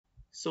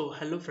So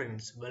hello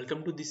friends,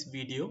 welcome to this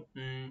video.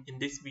 In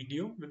this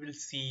video, we will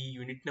see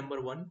unit number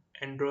 1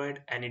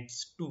 Android and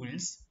its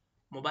tools,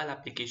 mobile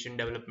application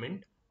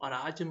development और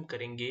आज हम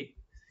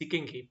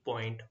सीखेंगे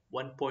point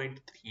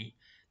 1.3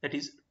 that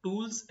is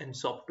tools and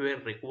software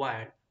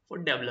required for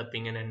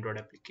developing an Android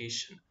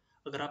application.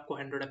 अगर आपको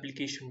Android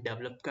application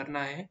develop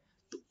करना है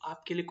तो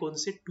आपके लिए कौन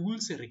से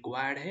tools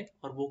required है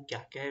और वो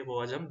क्या क्या है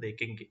वो आज हम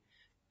देखेंगे.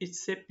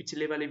 इससे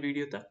पिछले वाले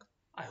वीडियो तक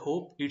I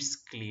hope it's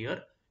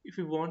clear. If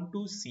you want to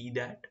see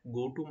that,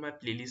 go to my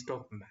playlist of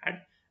MAD,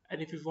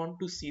 and if you want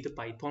to see the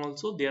Python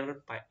also, there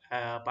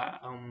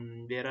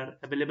are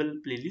available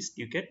playlists,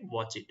 you can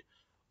watch it.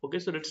 Okay,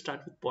 so let's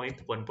start with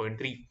point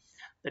 1.3,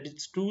 that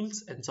is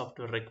tools and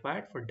software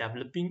required for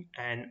developing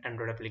an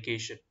Android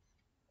application.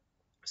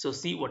 So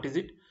see, what is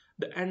it?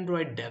 The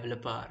Android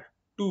developer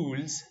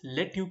tools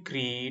let you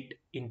create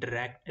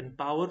interactive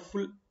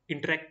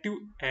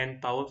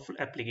and powerful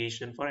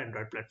application for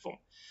Android platform.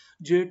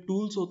 जो ये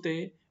tools होते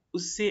हैं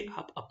उससे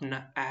आप अपना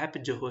app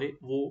जो है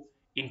वो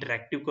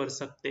इंटरेक्टिव कर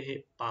सकते हैं,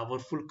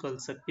 पावरफुल कर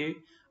सकते हैं,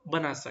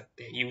 बना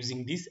सकते हैं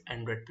यूजिंग दिस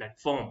एंड्रॉइड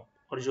प्लेटफॉर्म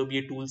और जो भी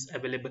ये टूल्स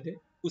अवेलेबल है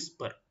उस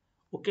पर.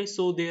 Okay,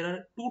 so there are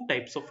two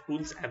types of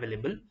tools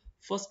available.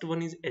 First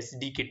one is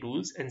SDK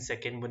tools and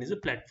second one is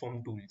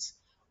platform tools.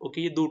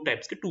 Okay, ये दो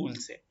टाइप्स के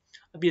टूल्स है.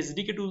 अभी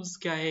एसडीके टूल्स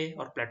क्या है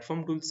और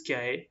प्लेटफॉर्म टूल्स क्या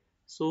है,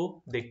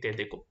 सो देखते हैं.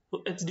 देखो,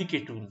 तो एसडीके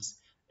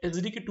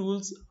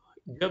टूल्स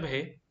जब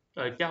है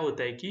क्या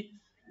होता है कि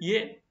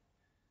ये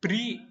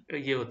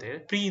ये होते हैं,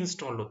 प्री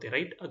इंस्टॉल होते हैं,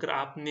 राइट. अगर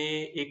आपने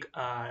एक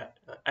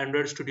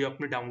एंड्रॉयड स्टूडियो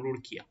आपने डाउनलोड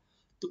किया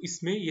तो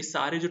इसमें ये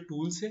सारे जो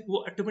टूल्स हैं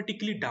वो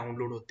ऑटोमेटिकली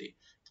डाउनलोड होते हैं.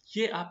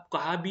 ये आप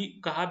कहाँ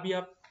भी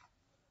आप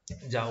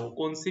जाओ,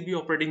 कौन से भी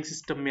ऑपरेटिंग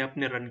सिस्टम में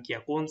आपने रन किया,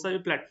 कौन सा भी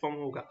प्लेटफॉर्म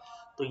होगा,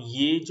 तो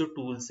ये जो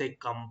टूल्स है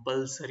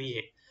कंपलसरी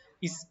है.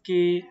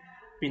 इसके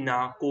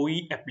बिना कोई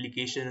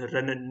एप्लीकेशन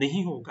रन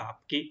नहीं होगा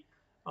आपके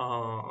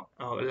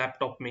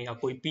लैपटॉप में या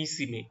कोई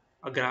पीसी में.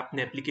 अगर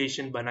आपने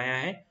एप्लीकेशन बनाया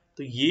है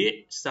तो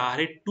ये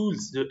सारे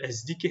टूल्स जो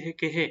एसडीके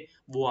के है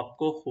वो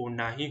आपको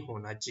होना ही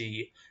होना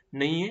चाहिए.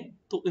 नहीं है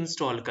तो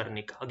इंस्टॉल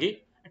करने का आगे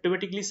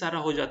ऑटोमेटिकली सारा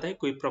हो जाता है,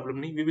 कोई प्रॉब्लम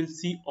नहीं. We will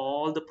see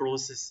all the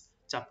process.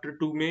 Chapter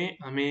 2 में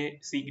हमें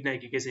सीखना है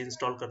कि कैसे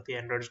इंस्टॉल करते हैं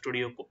एंड्रॉइड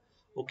स्टूडियो को.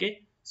 Okay,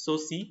 so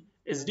C,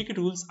 SDK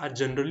tools are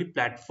generally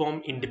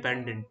platform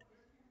independent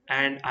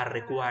and are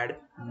required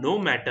no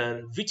matter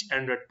which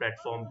Android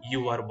platform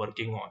you are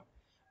working on.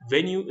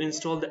 When you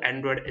install the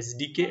Android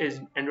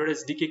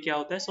SDK क्या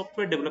होता है?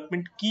 सॉफ्टवेयर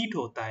डेवलपमेंट किट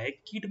होता है.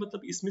 Kit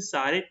मतलब इसमें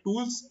सारे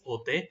tools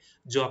होते हैं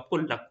जो आपको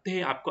लगते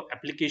हैं आपको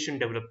एप्लीकेशन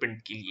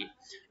डेवलपमेंट के लिए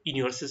in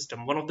your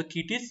system. One of the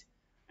kit is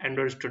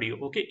Android Studio.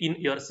 Okay, in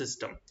your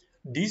system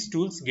these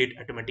tools get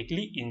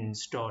automatically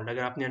installed.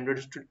 अगर आपने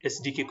Android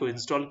SDK को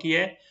इंस्टॉल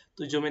किया है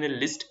तो जो मैंने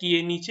लिस्ट की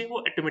है नीचे वो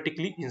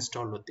ऑटोमेटिकली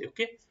इंस्टॉल होते हैं.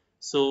 ओके,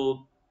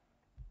 सो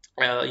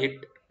ये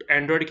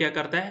एंड्रॉइड क्या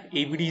करता है,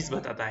 एबीडीज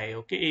बताता है.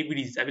 Okay,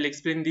 एबीडीज I will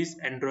explain this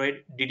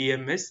Android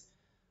DDMS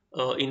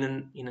in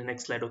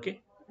next slide. Okay,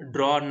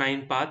 draw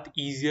 9 path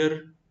easier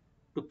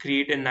to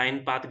create a 9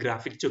 path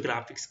graphic. जो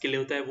ग्राफिक्स के लिए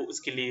होता है वो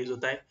उसके लिए यूज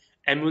होता है.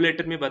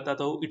 एमुलेटर में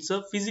बताता हूँ, इट्स अ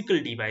फिजिकल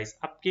डिवाइस.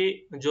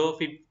 आपके जो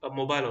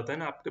मोबाइल होता है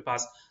ना आपके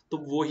पास, तो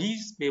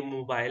वही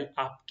मोबाइल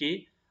आपके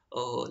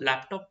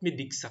लैपटॉप में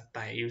दिख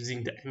सकता है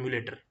using the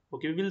emulator.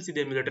 Okay, we will see the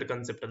emulator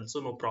concept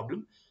also, no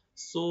problem.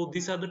 So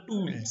these are the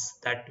tools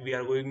that we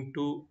are going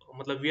to,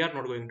 we are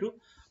not going to,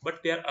 but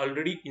they are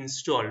already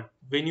installed.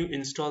 When you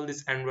install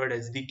this Android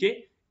SDK,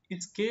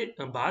 इसके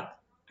बाद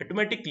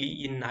automatically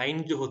ये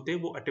 9 जो होते हैं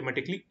वो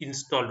automatically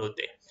installed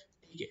होते हैं.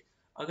 ठीक है,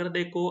 अगर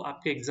देखो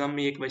आपके एग्जाम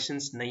में ये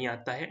क्वेश्चंस नहीं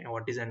आता है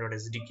व्हाट इज एंड्रॉइड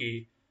एसडीके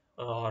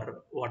और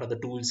what are the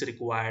tools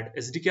required.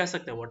 SDK आ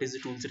सकता है, what is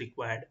the tools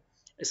required,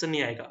 ऐसा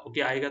नहीं आएगा.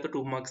 ओके, आएगा तो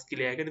 2 मार्क्स के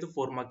लिए आएगा, नहीं तो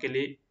 4 मार्क के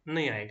लिए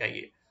नहीं आएगा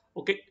ये.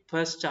 ओके,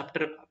 फर्स्ट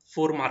चैप्टर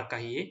 4 मार्क का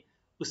ही है.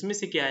 उसमें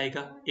से क्या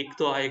आएगा, एक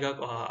तो आएगा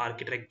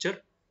आर्किटेक्चर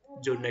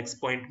जो नेक्स्ट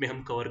पॉइंट में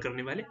हम कवर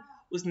करने वाले,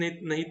 उसने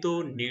नहीं तो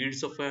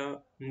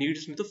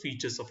नीड्स में तो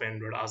फीचर्स ऑफ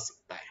एंड्रॉइड आ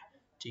सकता है.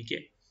 ठीक है,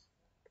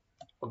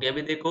 ओके.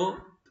 अभी देखो,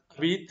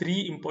 अभी 3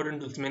 इंपॉर्टेंट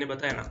टूल्स मैंने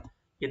बताया ना,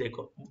 ये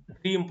देखो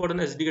 3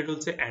 इंपॉर्टेंट एसडीके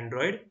टूल्स है,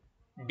 एंड्रॉइड,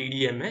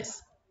 डीडीएमएस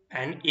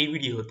एंड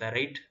एवीडी होता है,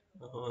 right,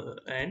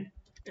 and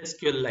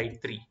SQL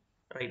light 3,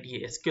 right.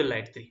 ये SQL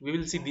light 3, we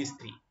will see this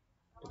 3.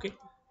 Okay,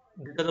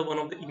 these are the one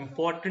of the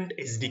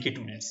important SDK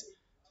tools.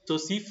 So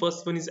see,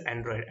 first one is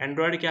Android.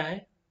 Android क्या है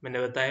मैंने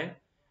बताया,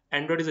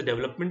 Android is a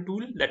development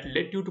tool that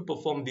let you to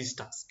perform these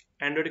tasks.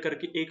 Android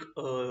करके एक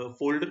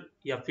folder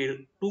या फिर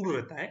tool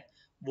रहता है,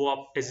 वो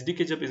आप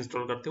SDK जब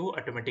इंस्टॉल करते हो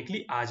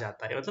ऑटोमेटिकली आ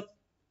जाता है, मतलब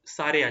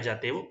सारे आ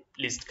जाते हैं, वो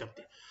लिस्ट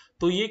करते हैं.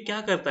 तो ये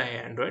क्या करता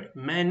है Android,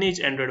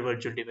 manage Android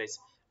virtual device.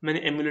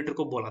 मैंने एमुलेटर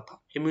को बोला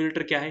था,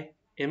 एमुलेटर क्या है,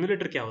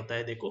 एमुलेटर क्या होता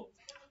है, देखो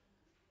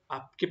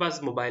आपके पास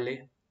मोबाइल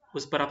है,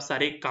 उस पर आप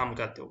सारे काम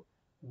करते हो.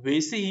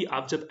 वैसे ही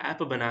आप जब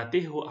ऐप बनाते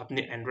हो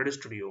अपने एंड्रॉइड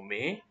स्टूडियो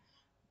में,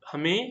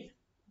 हमें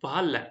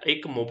वहां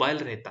एक मोबाइल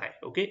रहता है,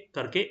 ओके,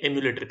 करके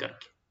एमुलेटर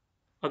करके.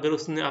 अगर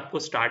उसने आपको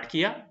स्टार्ट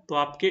किया तो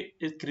आपके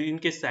स्क्रीन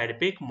के साइड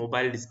पे एक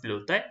मोबाइल डिस्प्ले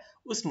होता है,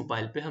 उस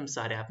मोबाइल पे हम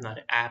सारे अपना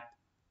ऐप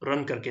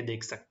रन करके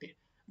देख सकते हैं.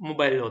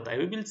 मोबाइल होता है,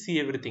 we will see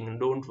everything,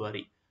 don't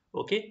worry.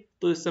 Okay,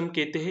 तो इसे हम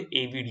कहते हैं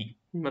एवीडी।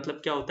 मतलब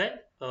क्या होता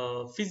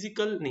है,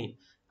 फिजिकल नहीं,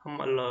 हम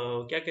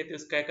क्या कहते हैं,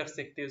 क्या कर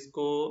सकते हैं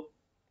उसको,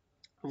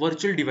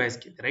 वर्चुअल डिवाइस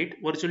के, right,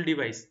 virtual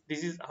device,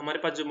 this is हमारे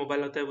पास जो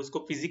मोबाइल होता है उसको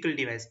फिजिकल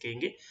डिवाइस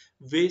कहेंगे,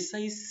 वैसा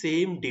ही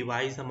सेम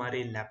डिवाइस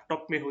हमारे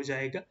लैपटॉप में हो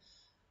जाएगा।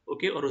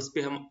 ओके, और उस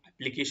पर हम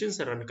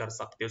एप्लीकेशन रन कर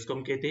सकते हैं, उसको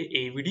हम कहते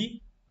हैं AVD.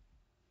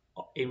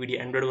 AVD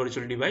Android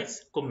virtual device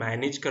को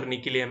मैनेज करने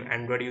के लिए हम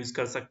एंड्रॉइड यूज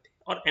कर सकते हैं,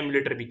 और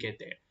एमुलेटर भी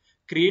कहते हैं।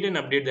 Create and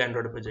update the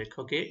Android project.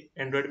 Okay,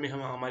 Android में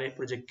हम हमारे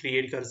प्रोजेक्ट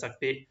क्रिएट कर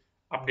सकते हैं,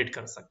 अपडेट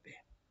कर सकते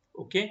हैं।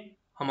 ओके,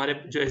 हमारे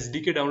जो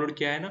एसडीके डाउनलोड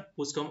किया है ना,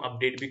 उसको हम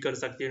अपडेट भी कर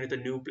सकते हैं, नहीं तो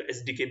न्यू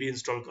एसडीके भी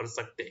इंस्टॉल कर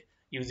सकते हैं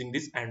यूजिंग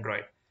दिस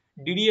एंड्रॉइड।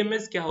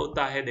 डीडीएमएस क्या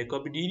होता है, देखो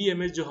अभी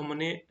डीडीएमएस जो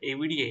हमने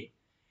एवीडी है,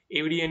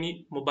 एवीडी यानी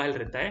मोबाइल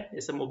रहता है,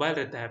 ऐसा मोबाइल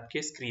रहता है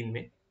आपके स्क्रीन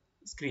में,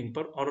 स्क्रीन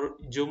पर, और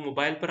जो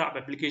मोबाइल पर आप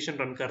एप्लीकेशन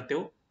रन करते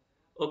हो,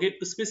 ओके,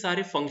 उसमें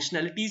सारे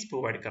फंक्शनैलिटीज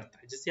प्रोवाइड करता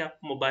है। जैसे आप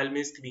मोबाइल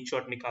में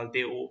स्क्रीनशॉट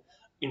निकालते हो,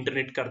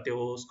 इंटरनेट करते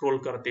हो, स्क्रॉल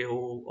करते हो,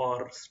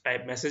 और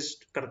टाइप मैसेज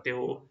करते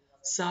हो,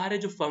 सारे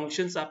जो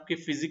फंक्शंस आपके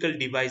फिजिकल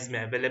डिवाइस में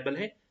अवेलेबल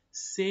है,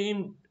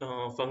 सेम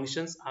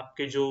फंक्शंस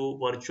आपके जो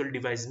वर्चुअल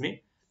डिवाइस में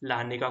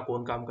लाने का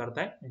कौन काम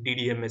करता है,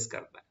 डीडीएमएस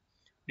करता है।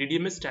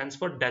 DDMS stands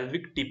for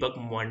Dalvik Debug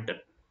Monitor,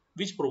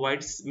 which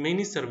provides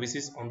many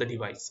services on the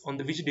device. On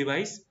the which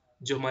device?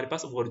 जो हमारे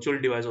पास वर्चुअल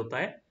डिवाइस होता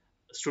है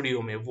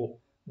स्टूडियो में,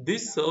 वो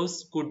this serves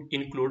could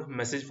include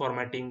message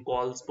formatting,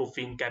 call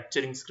spoofing,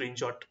 capturing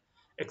screenshot,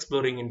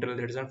 exploring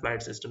internet and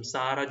flight system।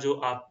 सारा जो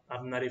आप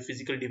हमारे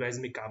फिजिकल डिवाइस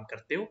में काम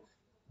करते हो,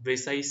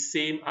 वैसा ही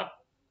सेम आप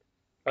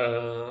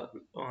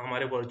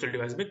हमारे वर्चुअल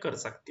डिवाइस में कर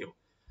सकते हो।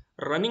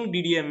 Running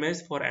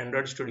DDMS for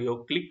Android studio,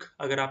 click.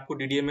 अगर आपको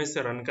DDMS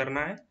से रन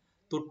करना है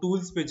तो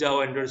टूल्स पे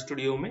जाओ एंड्रॉइड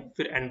स्टूडियो में,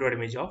 फिर एंड्रॉइड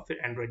में जाओ, फिर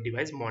एंड्रॉइड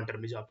डिवाइस मॉनिटर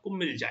में जाओ, आपको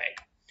मिल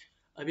जाएगा।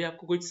 अभी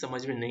आपको कुछ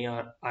समझ में नहीं आ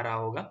रहा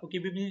होगा, okay,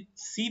 we will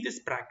see this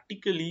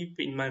practically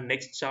in my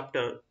next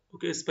chapter.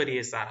 Okay, इस पर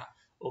ये सारा,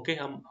 ओके,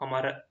 हम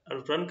हमारा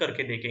रन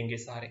करके देखेंगे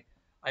सारे।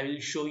 I will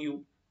show you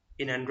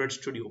in Android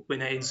studio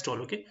when I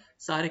install. Okay,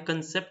 सारे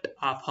कंसेप्ट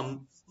आप हम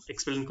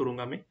एक्सप्लेन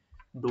करूंगा मैं,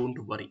 डोंट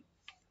वरी।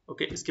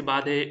 ओके, इसके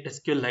बाद है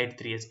SQLite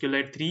 3।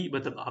 SQLite 3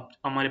 मतलब आप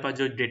हमारे पास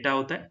जो डेटा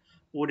होता है,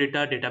 वो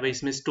डेटा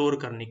डेटाबेस में स्टोर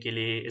करने के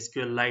लिए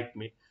SQLite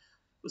में,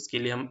 उसके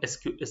लिए हम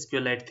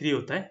SQLite 3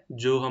 होता है,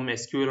 जो हम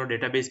SQL और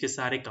डेटाबेस के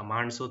सारे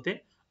कमांड्स होते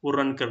हैं वो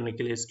रन करने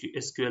के लिए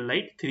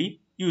SQLite 3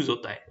 यूज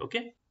होता है। Okay,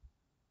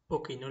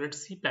 okay, now let's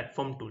see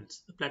platform tools.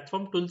 The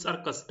platform tools are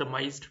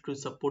customized to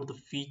support the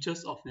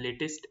features of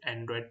latest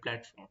Android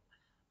platform.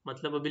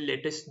 मतलब अभी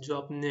लेटेस्ट जो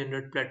आपने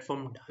एंड्रॉइड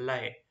प्लेटफॉर्म डाला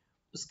है,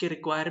 उसके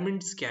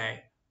रिक्वायरमेंट्स क्या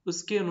है,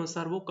 उसके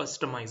अनुसार वो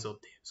कस्टमाइज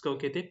होते हैं, उसको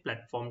कहते हैं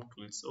platform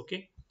tools. Okay,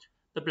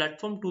 the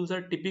platform tools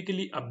are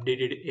typically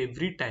updated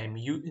every time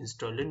you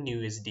install a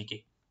new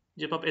SDK.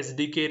 जब आप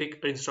एसडीके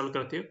इंस्टॉल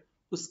करते हो,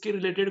 उसके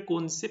रिलेटेड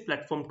कौन से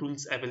प्लेटफॉर्म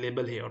टूल्स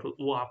अवेलेबल है और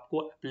वो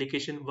आपको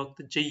एप्लीकेशन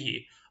वक्त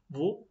चाहिए,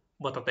 वो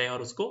बताता है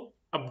और उसको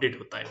अपडेट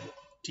होता है वो,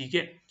 ठीक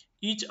है।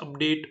 Each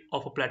update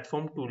of a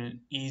platform tool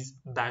is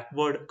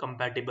backward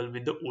compatible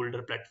with the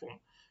older platform।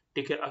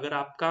 ठीक है, अगर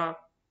आपका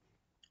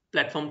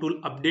प्लेटफॉर्म टूल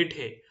अपडेट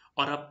है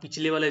और आप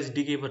पिछले वाला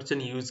एसडीके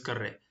वर्जन यूज कर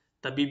रहे हैं,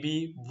 तभी भी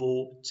वो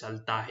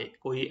चलता है,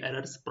 कोई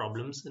एरर्स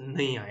प्रॉब्लम्स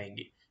नहीं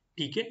आएंगे,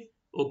 ठीक है।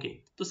 ओके,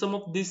 तो सम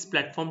ऑफ दिस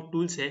प्लेटफॉर्म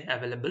टूल्स है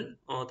अवेलेबल।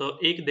 तो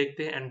एक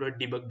देखते हैं एंड्रॉइड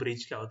डिबग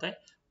ब्रिज क्या होता है।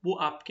 वो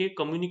आपके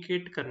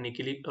कम्युनिकेट करने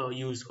के लिए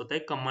यूज होता है,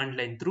 कमांड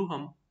लाइन थ्रू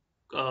हम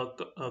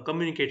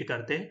कम्युनिकेट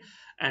करते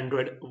हैं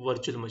एंड्रॉइड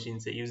वर्चुअल मशीन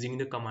से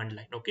using the command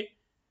line. Okay,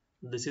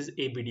 this is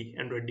ABD,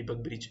 Android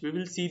debug bridge. We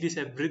will see this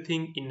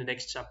everything in the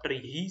next chapter,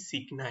 यही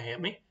सीखना है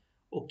हमें।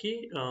 Okay,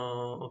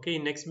 okay,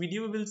 in next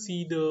video we will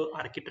see the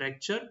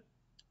architecture,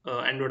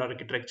 Android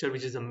architecture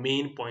which is the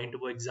main point,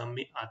 वो exam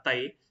में आता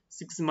है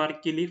 6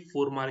 mark के लिए,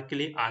 4 मार्क के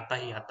लिए आता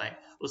ही आता है।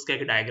 उसका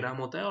एक डायग्राम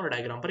होता है और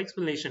डायग्राम पर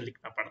एक्सप्लेनेशन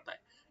लिखना पड़ता है।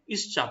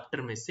 इस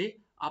चैप्टर में से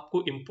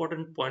आपको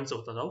इंपॉर्टेंट पॉइंट्स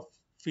होता था,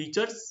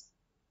 features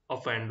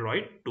of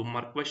Android 2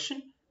 mark question,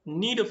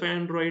 need of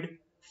Android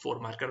 4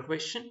 marker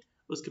question,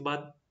 उसके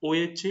बाद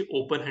OHA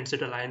Open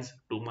Handset Alliance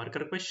 2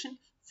 marker question,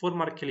 4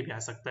 mark के लिए भी आ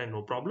सकता है,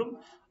 no problem.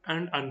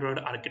 And Android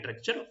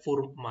architecture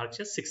 4 marks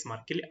या 6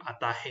 मार्क के लिए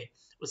आता है।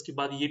 उसके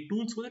बाद ये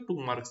टूल्स होते हैं 2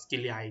 मार्क्स के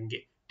लिए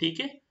आएंगे, ठीक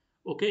है।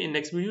 Okay, in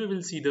next video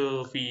will see the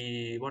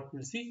what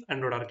will see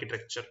Android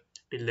architecture.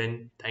 Till then,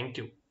 thank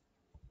you.